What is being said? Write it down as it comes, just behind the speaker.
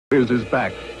Liz is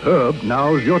back. Herb,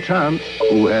 now's your chance.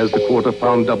 Who has the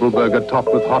quarter-pound double burger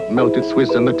topped with hot melted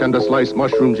Swiss and the tender sliced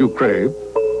mushrooms you crave?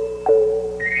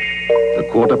 The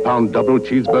quarter-pound double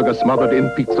cheeseburger smothered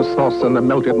in pizza sauce and the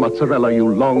melted mozzarella you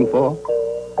long for?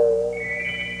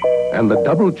 And the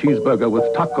double cheeseburger with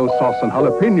taco sauce and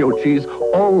jalapeno cheese,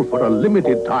 all for a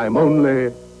limited time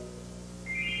only.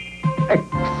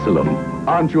 Excellent.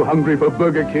 Aren't you hungry for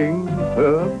Burger King,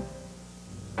 Herb?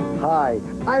 Hi.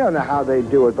 I don't know how they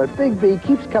do it, but Big B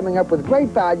keeps coming up with great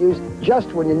values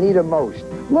just when you need them most.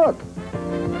 Look.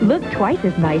 Look twice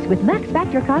as nice with Max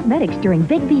Factor Cosmetics during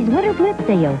Big B's Winter Blitz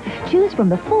sale. Choose from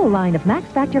the full line of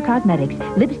Max Factor Cosmetics.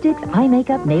 Lipsticks, eye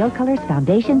makeup, nail colors,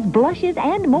 foundations, blushes,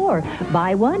 and more.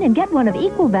 Buy one and get one of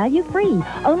equal value free.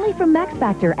 Only from Max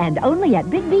Factor and only at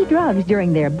Big B Drugs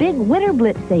during their big Winter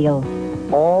Blitz sale.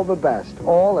 All the best.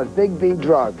 All at Big B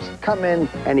Drugs. Come in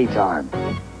anytime.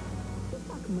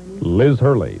 Liz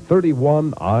Hurley,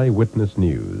 31 Eyewitness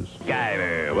News.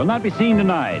 Guyver will not be seen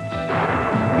tonight.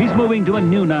 He's moving to a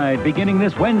new night beginning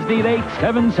this Wednesday at 8,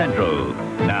 7 Central.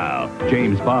 Now,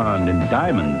 James Bond and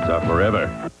Diamonds Are Forever.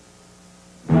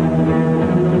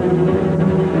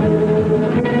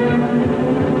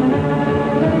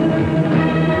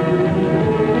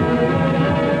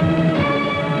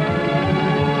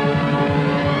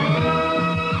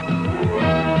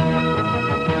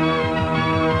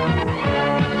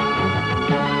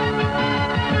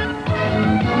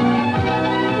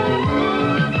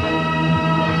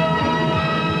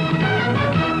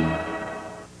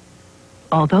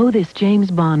 Although this James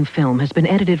Bond film has been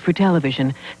edited for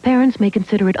television, parents may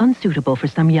consider it unsuitable for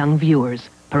some young viewers.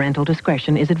 Parental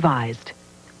discretion is advised.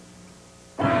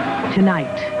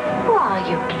 Tonight. Who are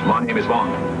you? My name is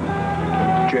Bond.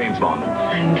 James Bond.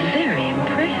 I'm very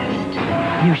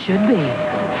impressed. You should be.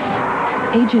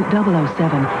 Agent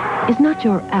 007 is not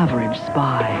your average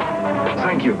spy.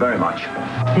 Thank you very much.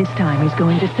 This time he's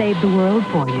going to save the world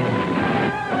for you.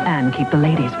 And keep the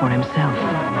ladies for himself.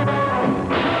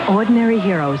 Ordinary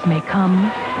heroes may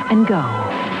come and go,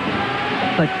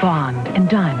 but Bond and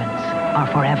Diamonds are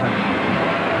forever.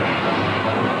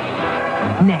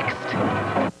 Next.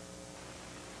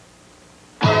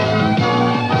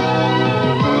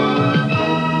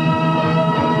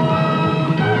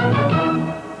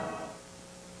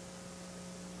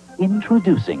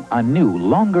 Introducing a new,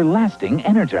 longer-lasting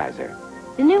Energizer.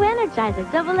 The new Energizer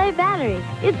AA battery.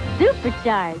 It's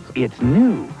supercharged. It's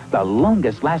new. The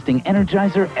longest-lasting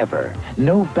Energizer ever.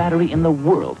 No battery in the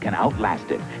world can outlast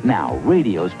it. Now,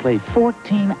 radios play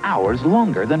 14 hours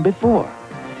longer than before.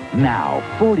 Now,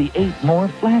 48 more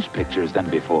flash pictures than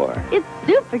before. It's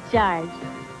supercharged.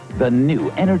 The new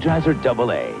Energizer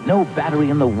AA. No battery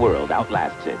in the world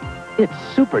outlasts it.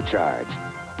 It's supercharged.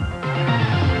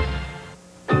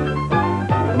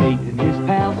 Nate and his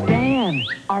pal Stan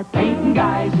are painting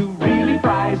guys who really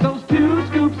prize those 2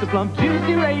 scoops of plump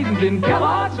juicy raisins in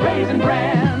Kellogg's Raisin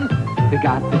Bran. They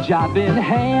got the job in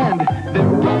hand. They're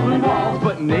rolling walls,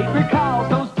 but Nate recalls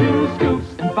those 2 scoops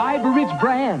and fiber-rich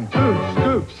bran. 2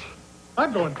 scoops?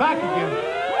 I'm going back again.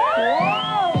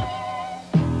 Whoa!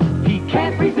 He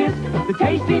can't resist the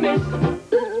tasty miss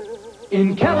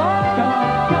in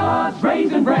Kellogg's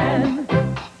Raisin Bran.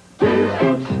 2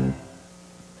 scoops.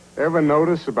 Ever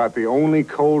notice about the only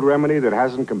cold remedy that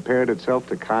hasn't compared itself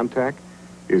to Contact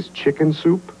is chicken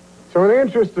soup? So in the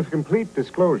interest of complete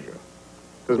disclosure,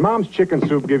 does Mom's chicken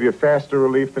soup give you faster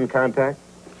relief than Contact?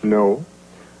 No.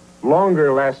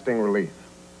 Longer lasting relief?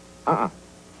 Can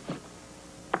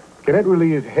it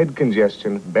relieve head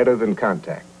congestion better than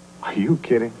Contact? Are you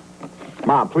kidding?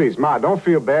 Mom, please, Ma, don't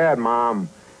feel bad, Mom.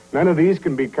 None of these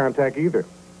can beat Contact either.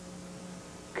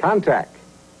 Contact.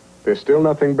 There's still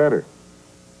nothing better.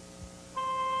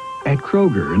 At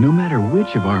Kroger, no matter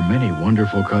which of our many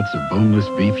wonderful cuts of boneless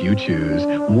beef you choose,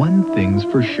 one thing's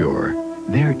for sure.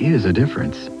 There is a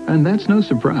difference. And that's no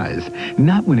surprise.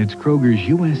 Not when it's Kroger's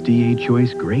USDA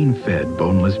Choice grain-fed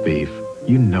boneless beef.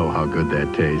 You know how good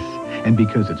that tastes. And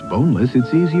because it's boneless,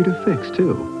 it's easier to fix,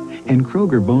 too. And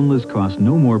Kroger Boneless costs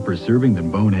no more per serving than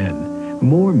bone-in.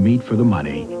 More meat for the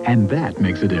money. And that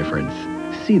makes a difference.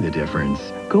 See the difference.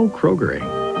 Go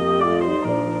Krogering.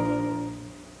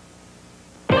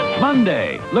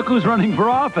 Monday, look who's running for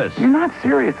office. You're not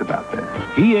serious about this.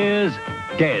 He is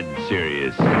dead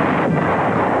serious.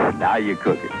 Now you're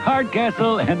cooking.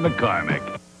 Hardcastle and McCormick.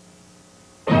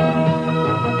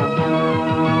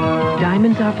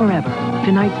 Diamonds Are Forever.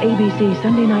 Tonight's ABC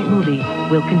Sunday night movie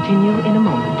will continue in a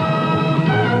moment.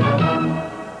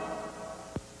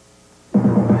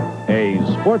 A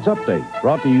sports update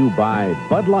brought to you by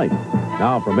Bud Light.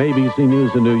 Now from ABC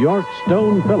News in New York,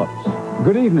 Stone Phillips.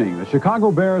 Good evening. The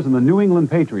Chicago Bears and the New England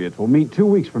Patriots will meet 2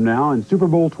 weeks from now in Super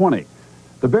Bowl 20.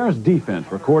 The Bears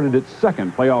defense recorded its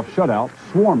second playoff shutout,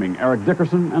 swarming Eric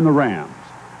Dickerson and the Rams.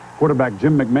 Quarterback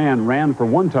Jim McMahon ran for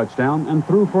one touchdown and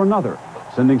threw for another,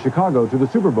 sending Chicago to the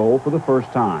Super Bowl for the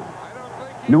first time.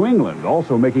 New England,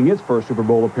 also making its first Super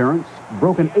Bowl appearance,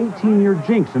 broke an 18-year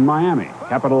jinx in Miami,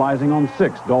 capitalizing on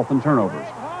 6 Dolphin turnovers.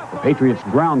 The Patriots'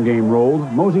 ground game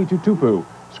rolled. Mosey Tutupu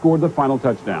scored the final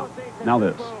touchdown. Now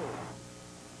this.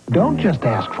 Don't just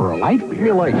ask for a light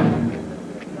beer. Light.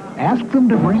 Ask them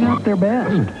to bring out their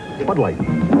best. Bud Light.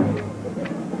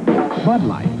 Bud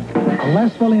Light. A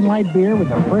less filling light beer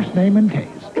with a first name and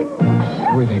taste.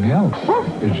 Everything else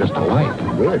is just a light.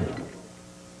 Good.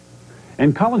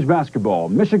 In college basketball,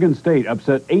 Michigan State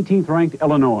upset 18th-ranked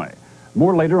Illinois.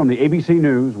 More later on the ABC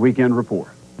News Weekend Report.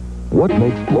 What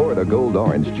makes Florida Gold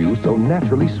Orange Juice so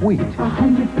naturally sweet?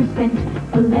 100%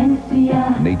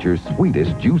 Valencia. Nature's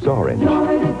sweetest juice orange.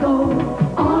 Florida Gold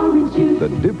Orange Juice. The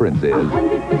difference is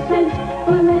 100%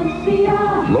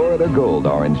 Valencia. Florida Gold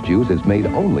Orange Juice is made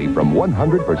only from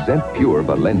 100% pure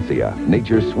Valencia,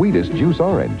 nature's sweetest juice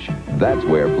orange. That's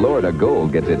where Florida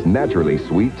Gold gets its naturally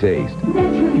sweet taste.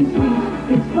 Naturally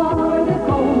sweet. It's Florida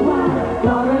Gold.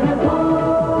 Florida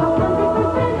Gold.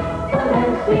 100%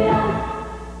 Valencia.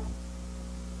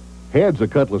 Head's a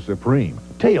Cutlass Supreme,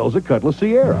 tail's a Cutlass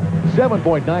Sierra.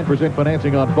 7.9%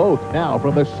 financing on both now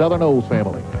from the Southern Olds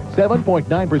family.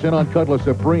 7.9% on Cutlass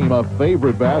Supreme, a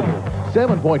favorite value.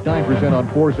 7.9% on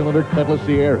 4-cylinder Cutlass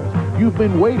Sierras. You've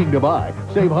been waiting to buy.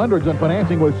 Save hundreds on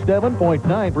financing with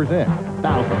 7.9%.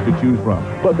 Thousands to choose from,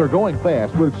 but they're going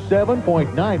fast with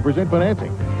 7.9%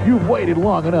 financing. You've waited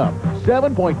long enough.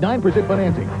 7.9%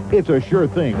 financing. It's a sure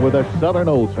thing with the Southern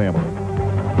Olds family.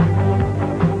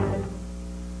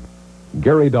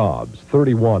 Gary Dobbs,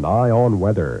 31, Eye on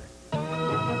Weather.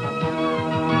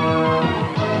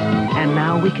 And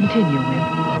now we continue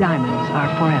with Diamonds Are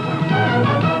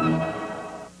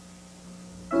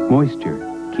Forever. Moisture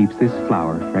keeps this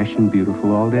flower fresh and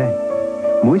beautiful all day.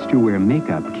 Moisture Wear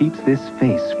makeup keeps this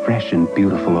face fresh and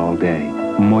beautiful all day.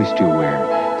 Moisture Wear,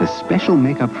 the special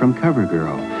makeup from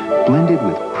CoverGirl, blended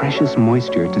with precious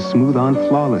moisture to smooth on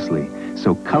flawlessly,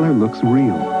 so color looks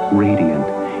real, radiant,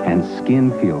 and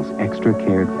skin feels extra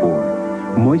cared for.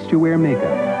 Moisture Wear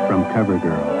makeup from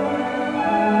CoverGirl.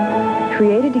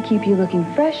 Created to keep you looking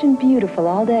fresh and beautiful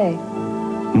all day.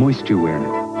 Moisture Wear,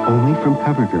 only from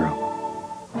CoverGirl.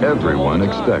 Everyone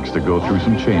expects to go through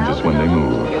some changes when they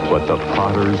move, but the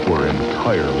Potters were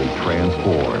entirely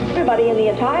transformed. Everybody in the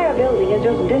entire building is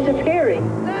just disappearing.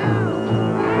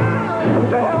 What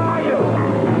the hell are you?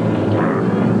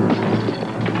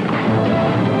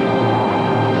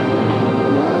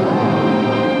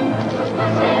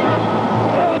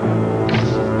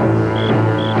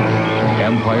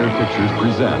 Empire Pictures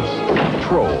presents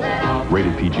Troll,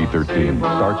 rated PG-13.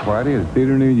 Starts Friday at a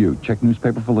theater near you. Check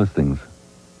newspaper for listings.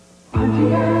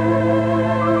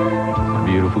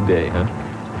 Beautiful day, huh?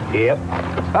 Yep.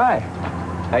 Hi.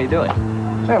 How you doing? I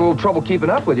had a little trouble keeping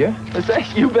up with you. Is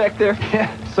that you back there? Yeah.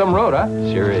 Some road, huh?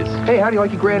 Sure is. Hey, how do you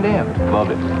like your Grand Am?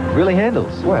 Love it. Really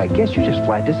handles. Well, I guess you just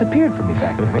flat disappeared from me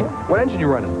back there. What engine you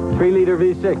running? 3-liter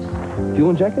V6. Fuel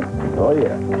injected? Oh,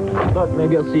 yeah. Look,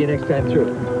 maybe I'll see you next time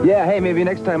through. Yeah, hey, maybe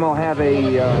next time I'll have a,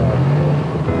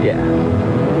 Yeah.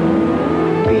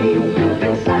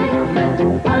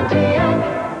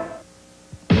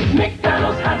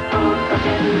 McDonald's hot food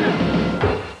cooking.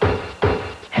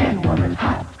 Hand warming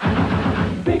hot, hot,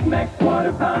 hot. Big Mac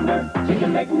quarter pounder,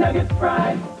 chicken McNuggets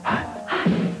fried, hot, hot.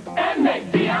 And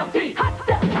McDLT, hot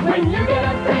stuff. When you get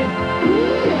a taste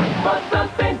for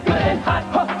something good and hot,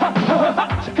 hot, hot, hot,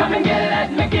 hot. Come and get it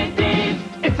at Mickey D's.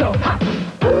 It's so hot,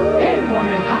 hand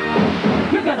warming hot.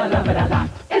 You're gonna love it a lot.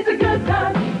 It's a good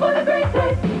time for the great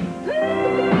taste.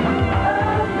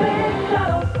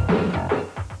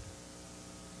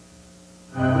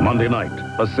 Monday night,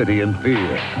 a city in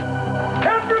fear.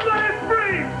 Everybody's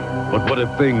free! But what if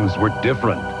things were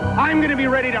different? I'm gonna be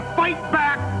ready to fight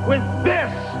back with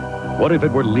this! What if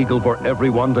it were legal for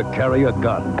everyone to carry a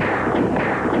gun?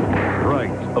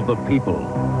 Right of the people.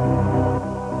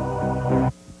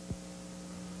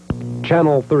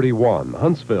 Channel 31,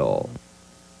 Huntsville.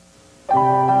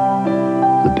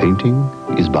 The painting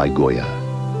is by Goya.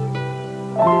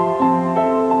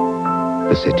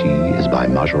 The settee is by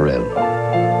Majorelle.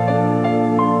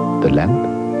 The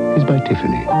lamp is by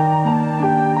Tiffany.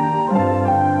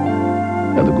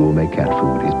 And the gourmet cat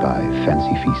food is by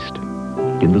Fancy Feast.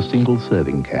 In the single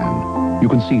serving can, you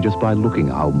can see just by looking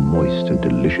how moist and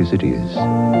delicious it is,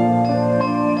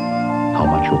 how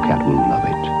much your cat will love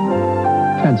it.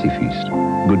 Fancy Feast.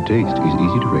 Good taste is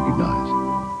easy to recognize.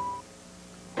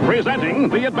 Presenting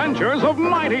the adventures of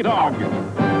Mighty Dog.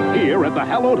 Here at the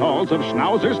hallowed halls of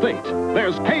Schnauzer State,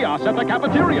 there's chaos at the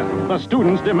cafeteria. The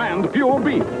students demand pure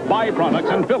beef.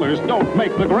 Byproducts and fillers don't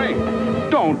make the grade.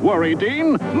 Don't worry,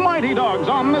 Dean. Mighty Dog's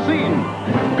on the scene.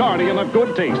 Guardian of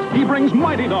good taste, he brings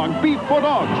Mighty Dog Beef for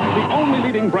Dogs, the only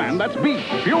leading brand that's beef,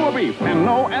 pure beef, and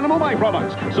no animal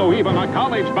byproducts. So even a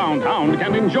college-bound hound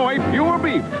can enjoy pure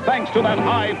beef, thanks to that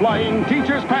high-flying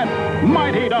teacher's pet,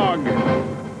 Mighty Dog.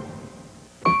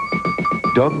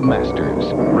 Doug Masters,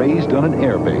 raised on an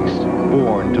airbase,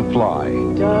 born to fly.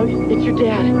 Doug, it's your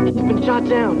dad. He's been shot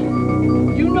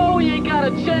down. You know he ain't got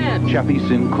a chance. Chappie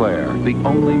Sinclair, the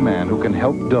only man who can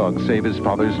help Doug save his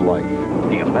father's life.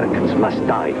 The Americans must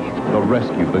die. The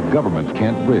rescue the government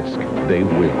can't risk, they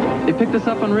will. They picked us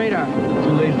up on radar.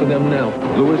 Too late for them now.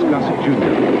 Louis Gossett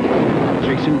Jr.,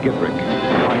 Jason Gittrick,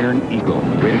 Iron Eagle,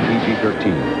 rated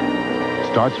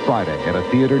PG-13. Starts Friday at a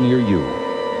theater near you.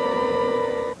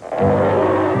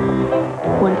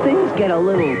 When things get a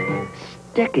little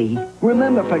sticky,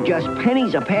 remember for just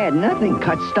pennies a pad, nothing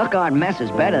cuts stuck-on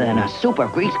messes better than a super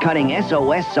grease-cutting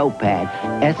SOS soap pad.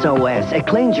 SOS, it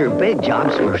cleans your big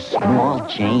jobs for small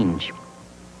change.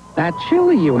 That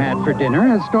chili you had for dinner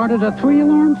has started a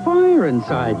 3-alarm fire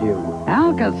inside you.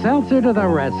 Alka-Seltzer to the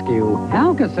rescue.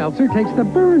 Alka-Seltzer takes the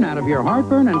burn out of your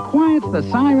heartburn and quiets the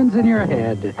sirens in your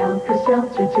head.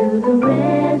 Alka-Seltzer to the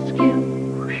rescue.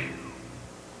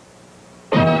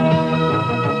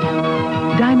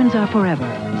 Diamonds Are Forever,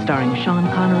 starring Sean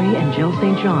Connery and Jill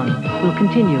St. John, will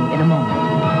continue in a moment.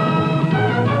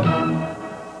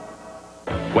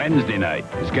 Wednesday night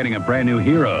is getting a brand new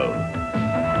hero.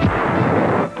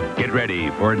 Get ready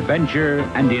for adventure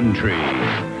and intrigue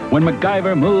when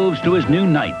MacGyver moves to his new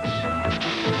nights.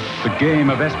 The game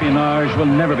of espionage will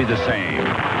never be the same.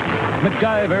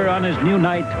 MacGyver on his new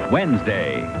night,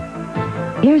 Wednesday.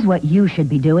 Here's what you should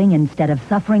be doing instead of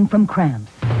suffering from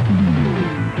cramps.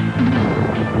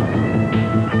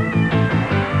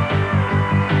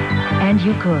 And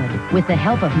you could, with the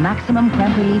help of Maximum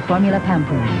Cramp Relief Formula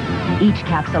Pampers. Each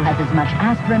capsule has as much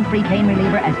aspirin-free pain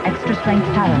reliever as extra-strength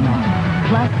Tylenol,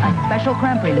 plus a special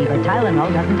cramp reliever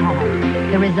Tylenol doesn't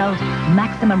have. The result,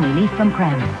 maximum relief from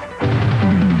cramps.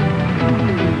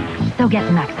 So get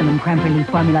Maximum Cramp Relief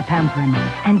Formula Pampers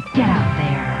and get out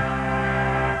there.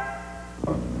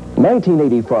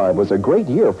 1985 was a great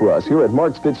year for us here at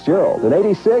Marks Fitzgerald, and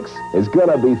 86 is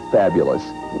gonna be fabulous.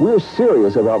 We're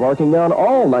serious about marking down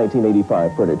all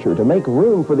 1985 furniture to make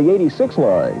room for the 86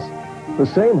 lines. The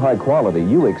same high quality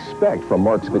you expect from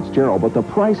Marks Fitzgerald, but the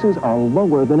prices are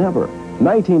lower than ever.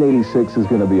 1986 is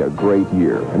going to be a great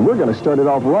year, and we're going to start it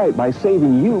off right by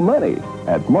saving you money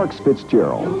at Marks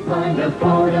Fitzgerald. You'll find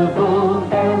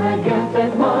affordable elegance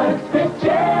at Marks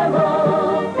Fitzgerald.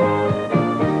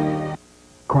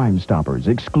 Crime Stoppers,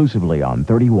 exclusively on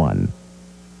 31.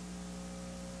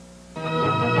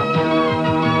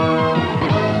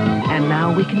 And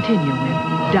now we continue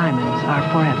with Diamonds Are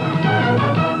Forever.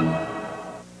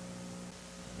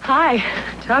 Hi.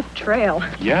 Tough trail.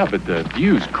 Yeah, but the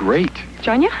view's great.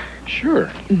 Join ya? Sure.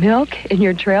 Milk in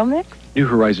your trail mix? New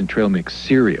Horizon Trail Mix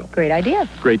cereal. Great idea.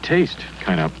 Great taste.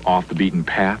 Kind of off the beaten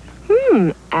path.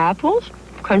 Apples,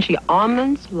 crunchy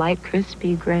almonds, light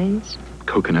crispy grains.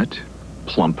 Coconut,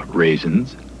 plump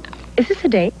raisins. Is this a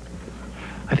date?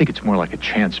 I think it's more like a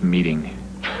chance meeting.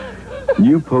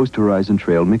 New Post Horizon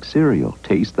Trail Mix cereal.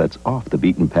 Taste that's off the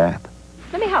beaten path.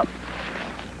 Let me help.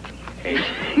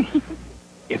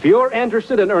 If you're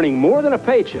interested in earning more than a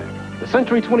paycheck, the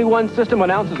Century 21 system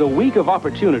announces a week of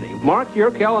opportunity. Mark your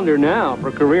calendar now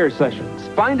for career sessions.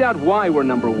 Find out why we're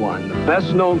 #1, the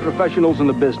best-known professionals in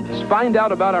the business. Find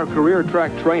out about our Career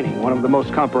Track training, one of the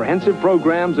most comprehensive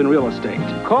programs in real estate.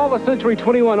 Call the Century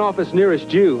 21 office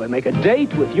nearest you and make a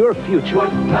date with your future.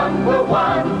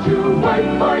 #1 to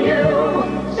wait for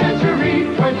you. Century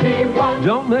 21.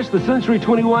 Don't miss the Century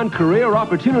 21 Career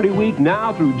Opportunity Week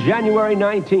now through January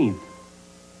 19th.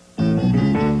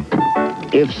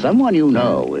 If someone you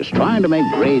know is trying to make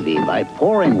gravy by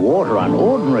pouring water on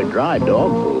ordinary dry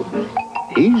dog food,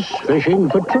 he's fishing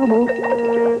for trouble.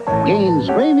 Gaines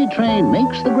Gravy Train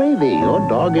makes the gravy your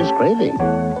dog is craving.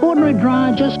 Ordinary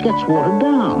dry just gets watered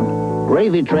down.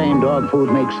 Gravy Train dog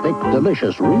food makes thick,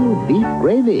 delicious, real beef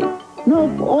gravy.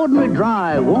 Nope, ordinary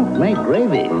dry won't make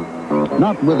gravy.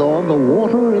 Not with all the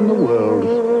water in the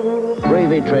world.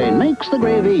 Gravy Train makes the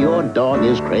gravy your dog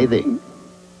is craving.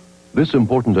 This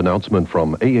important announcement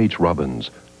from A.H.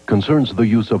 Robbins concerns the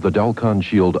use of the Dalcon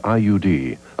Shield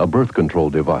IUD, a birth control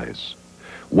device.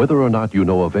 Whether or not you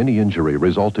know of any injury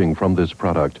resulting from this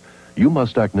product, you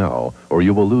must act now or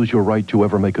you will lose your right to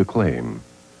ever make a claim.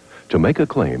 To make a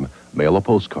claim, mail a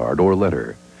postcard or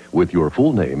letter. with your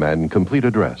full name and complete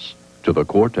address to the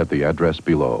court at the address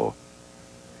below.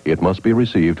 It must be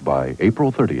received by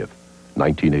April 30th,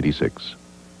 1986.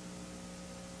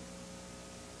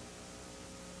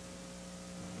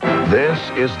 This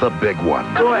is the big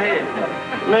one. Go ahead.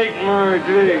 Make my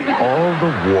day. All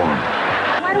the warmth.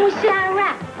 Why don't we sit down and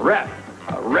rap? Rap.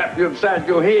 I'll wrap you upside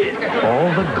your head.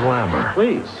 All the glamour.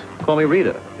 Please, call me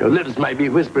Rita. Your lips might be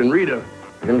whispering Rita.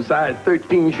 Inside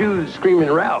 13 shoes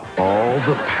screaming Ralph. All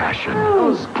the passion.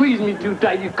 Oh, squeeze me too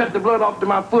tight. You cut the blood off to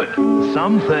my foot.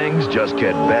 Some things just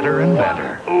get better and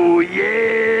better. Oh,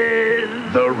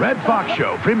 yes. The Red Fox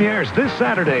Show premieres this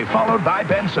Saturday, followed by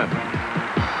Benson.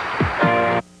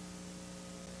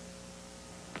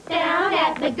 Down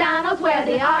at McDonald's where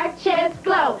the arches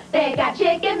glow, they got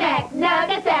Chicken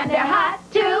McNuggets and they're hot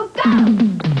to go.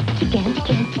 Chicken,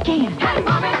 chicken, chicken. Hey,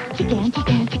 mommy. Chicken,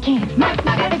 chicken, chicken.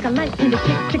 McNuggets. Take a lunch in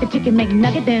the chicken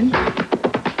McNugget then.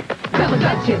 Double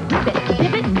dutch it.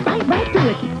 Dip it and bite right through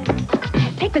it.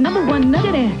 Take the #1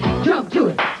 nugget and jump to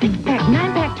it. 6-pack,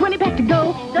 9-pack, 20-pack to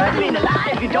go. Doesn't mean a lot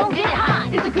if you don't get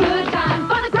hot. It's a good time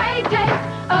for the great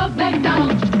taste of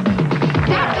McDonald's.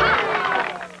 That's hot.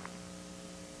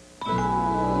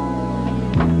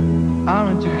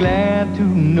 Aren't you glad to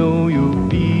know you'll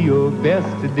be your best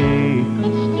today?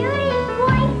 It's Judy's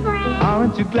boyfriend.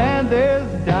 Aren't you glad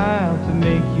there's a dial to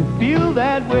make you feel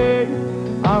that way?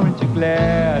 Aren't you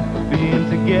glad for being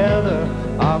together?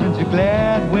 Aren't you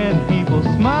glad when people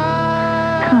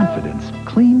smile? Confidence,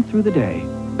 clean through the day.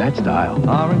 That's Dial.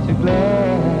 Aren't you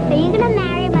glad? Are you gonna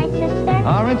marry my sister?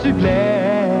 Aren't you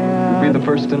glad? You'll be the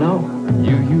first to know.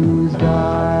 You use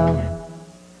Dial.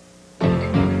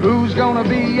 Who's gonna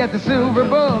be at the Silver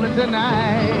Bullet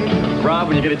tonight? Rob,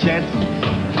 when you get a chance.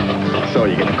 So,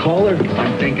 you gonna call her?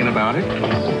 I'm thinking about it.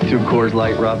 2 Coors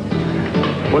Light, Rob.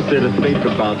 What's there to think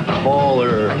about? Call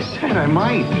her. I said I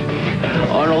might.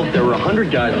 Arnold, there were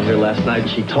 100 guys in here last night.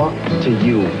 She talked to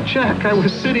you. Jack, I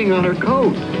was sitting on her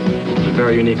coat. It's a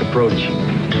very unique approach.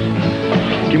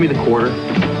 Give me the quarter.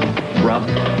 Rob,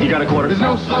 you got a quarter? There's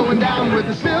no slowing down with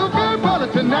the Silver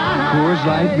Bullet tonight. Coors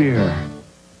Light beer.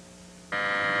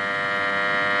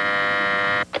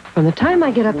 From the time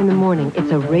I get up in the morning,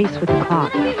 it's a race with the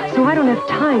clock. So I don't have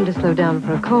time to slow down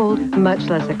for a cold, much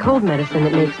less a cold medicine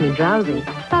that makes me drowsy.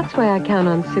 That's why I count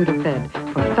on Sudafed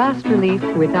for fast relief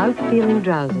without feeling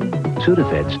drowsy.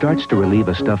 Sudafed starts to relieve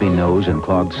a stuffy nose and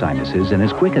clogged sinuses in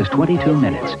as quick as 22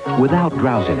 minutes without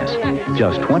drowsiness.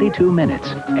 Just 22 minutes,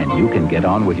 and you can get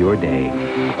on with your day.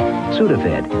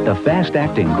 Sudafed, the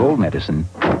fast-acting cold medicine.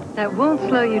 That won't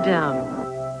slow you down.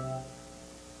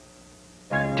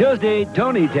 Tuesday,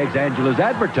 Tony takes Angela's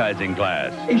advertising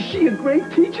class. Is she a great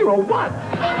teacher or what?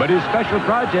 But his special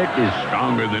project is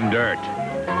stronger than dirt.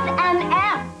 An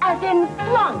F as in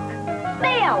flunk,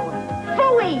 fail,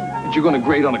 phooey. But you're gonna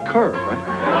grade on a curve,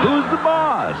 right? Who's the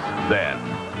boss, then?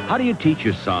 How do you teach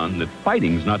your son that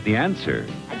fighting's not the answer?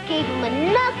 I gave him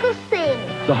a knuckle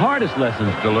sing. The hardest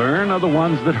lessons to learn are the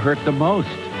ones that hurt the most.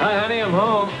 Hi, honey, I'm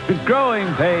home. With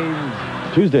growing pains.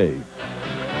 Tuesday.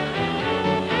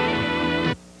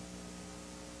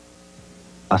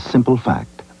 A simple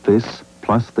fact. This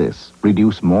plus this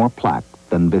reduce more plaque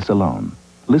than this alone.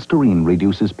 Listerine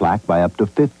reduces plaque by up to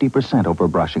 50% over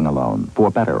brushing alone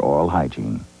for better oral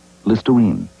hygiene.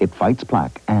 Listerine, it fights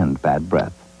plaque and bad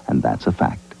breath, and that's a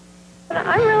fact.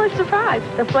 I'm really surprised.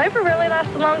 The flavor really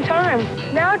lasts a long time.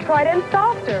 Now try it in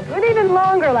softer, with even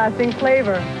longer lasting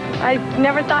flavor. I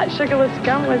never thought sugarless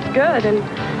gum was good, and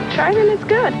trying it is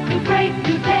good. It's great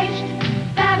to taste,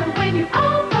 better when you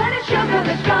open a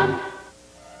sugarless gum.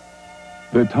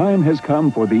 The time has come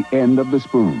for the end of the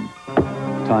spoon.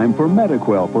 Time for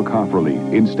Medi-Quell for cough relief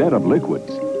instead of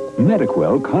liquids.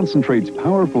 Medi-Quell concentrates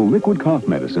powerful liquid cough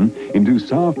medicine into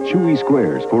soft, chewy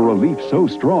squares for relief so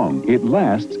strong it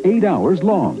lasts 8 hours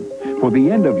long. For the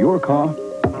end of your cough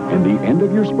and the end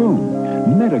of your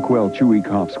spoon, Medi-Quell chewy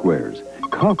cough squares.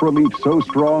 Cough relief so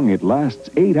strong it lasts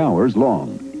 8 hours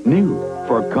long. New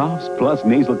for coughs plus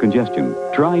nasal congestion.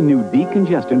 Try new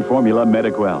decongestant formula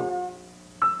Medi-Quell.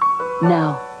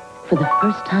 Now, for the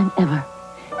first time ever,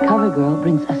 CoverGirl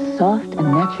brings a soft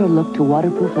and natural look to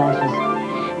waterproof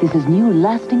lashes. This is new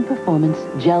lasting performance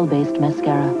gel-based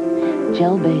mascara.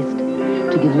 Gel-based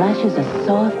to give lashes a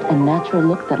soft and natural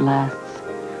look that lasts.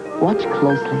 Watch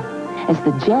closely as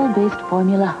the gel-based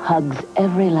formula hugs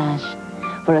every lash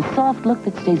for a soft look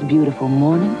that stays beautiful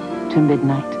morning to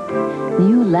midnight.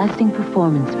 New lasting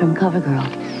performance from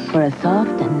CoverGirl for a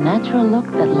soft and natural look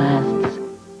that lasts.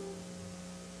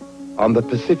 On the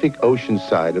Pacific Ocean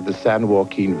side of the San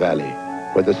Joaquin Valley,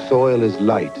 where the soil is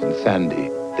light and sandy,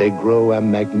 they grow a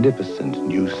magnificent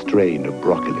new strain of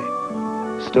broccoli.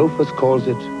 Stoufus calls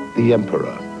it the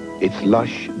Emperor. Its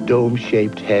lush,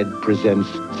 dome-shaped head presents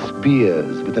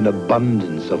spears with an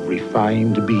abundance of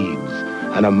refined beads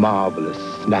and a marvelous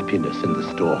snappiness in the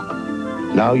stalk.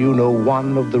 Now you know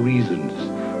one of the reasons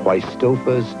why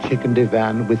Stouffer's chicken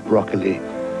divan with broccoli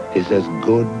is as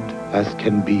good as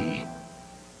can be.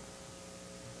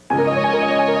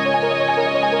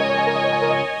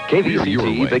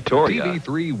 KVCT Victoria.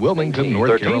 TV3 Wilmington,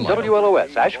 North 13 Carolina.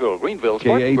 WLOS, Asheville, Greenville,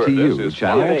 Spartanburg. This KATU, is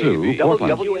Channel 2,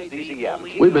 Portland.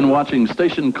 WACCM. We've been watching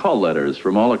station call letters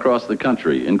from all across the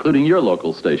country, including your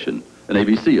local station, an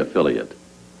ABC affiliate.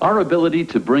 Our ability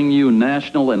to bring you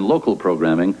national and local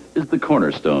programming is the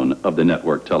cornerstone of the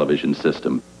network television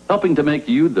system, helping to make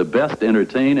you the best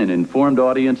entertained and informed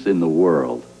audience in the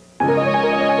world.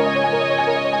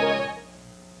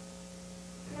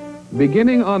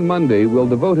 Beginning on Monday, we'll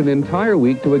devote an entire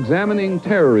week to examining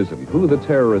terrorism, who the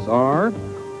terrorists are,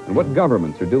 and what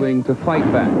governments are doing to fight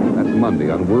back. That's Monday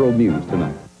on World News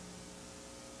Tonight.